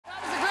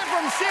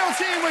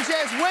14, which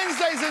airs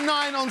Wednesdays at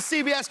 9 on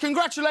CBS.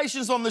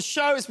 Congratulations on the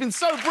show. It's been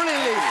so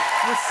brilliantly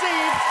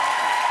received.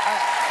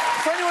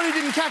 For anyone who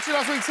didn't catch it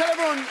last week, tell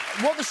everyone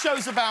what the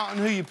show's about and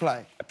who you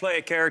play. I play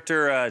a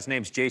character, his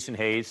name's Jason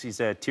Hayes.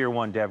 He's a Tier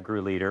 1 Dev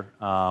Crew leader.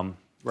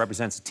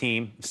 Represents a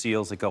team of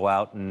SEALs that go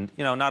out and,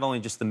 you know, not only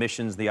just the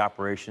missions, the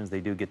operations,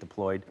 they do get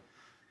deployed.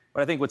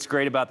 But I think what's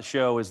great about the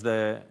show is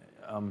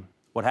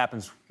what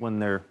happens when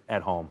they're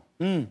at home.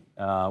 We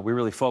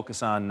really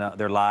focus on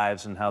their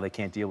lives and how they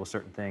can't deal with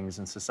certain things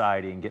in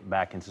society and getting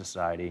back into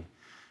society.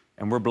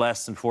 And we're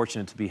blessed and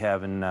fortunate to be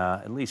having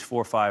at least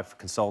 4 or 5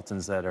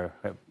 consultants that are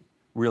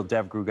real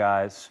Dev Crew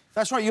guys.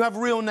 That's right, you have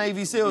real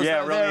Navy SEALs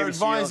that are there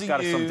advising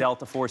got you. Some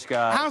Delta Force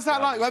guys. How's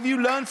that like? Have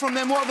you learned from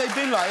them? What have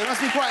they been like? It must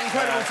be quite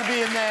incredible to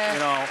be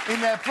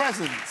in their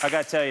presence. I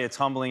got to tell you, it's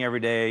humbling every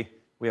day.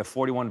 We have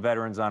 41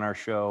 veterans on our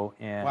show,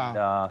 and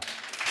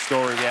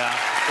stories are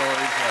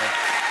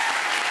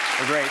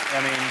great.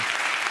 I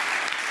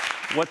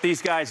mean, what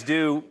these guys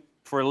do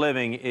for a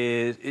living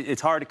is,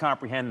 it's hard to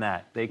comprehend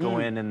that. They go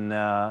in and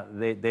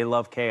they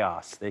love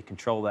chaos. They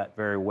control that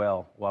very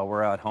well while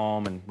we're at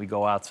home and we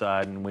go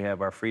outside and we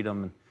have our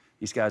freedom. And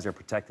these guys are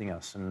protecting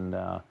us. And,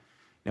 you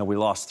know, we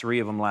lost 3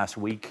 of them last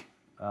week,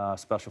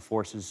 Special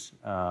Forces.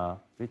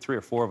 3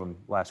 or 4 of them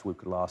last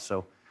week we lost.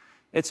 So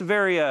it's a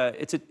very,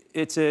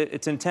 it's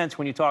intense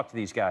when you talk to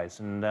these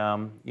guys.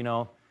 And, you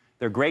know,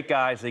 they're great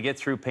guys. They get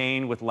through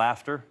pain with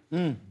laughter.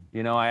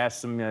 You know, I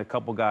asked them, a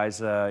couple guys,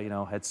 you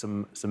know, had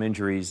some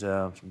injuries,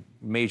 some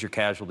major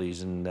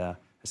casualties, and I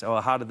said, "Oh,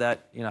 how did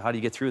that? You know, how do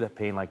you get through that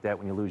pain like that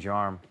when you lose your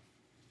arm?"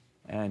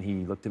 And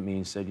he looked at me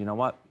and said, "You know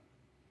what?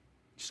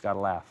 You just got to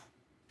laugh."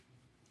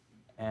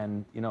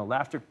 And you know,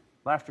 laughter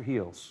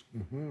heals.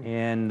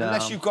 And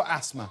unless you've got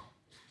asthma.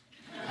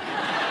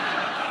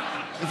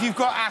 If you've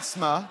got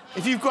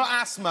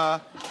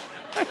asthma.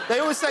 They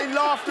always say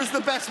laughter's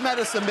the best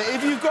medicine, but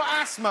if you've got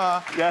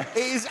asthma, it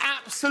is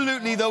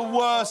absolutely the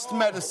worst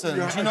medicine.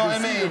 Do you know what I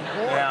mean?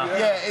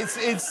 Yeah,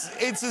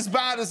 it's as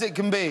bad as it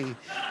can be.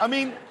 I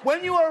mean,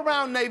 when you are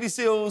around Navy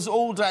SEALs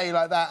all day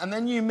like that, and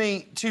then you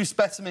meet 2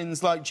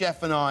 specimens like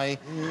Jeff and I,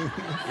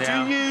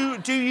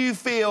 do you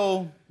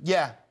feel,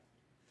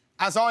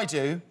 as I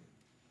do,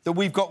 that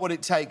we've got what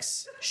it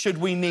takes should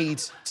we need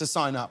to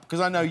sign up? Because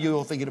I know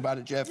you're thinking about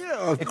it, Jeff.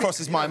 Yeah, it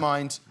crosses my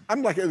mind.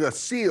 I'm like a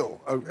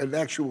SEAL, an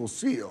actual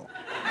SEAL.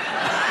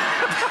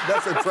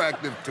 That's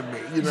attractive to me.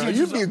 You know,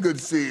 you'd be a good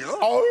SEAL. It's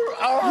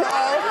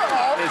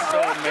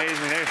so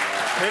amazing.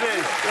 It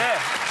is,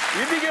 yeah.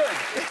 You'd be good.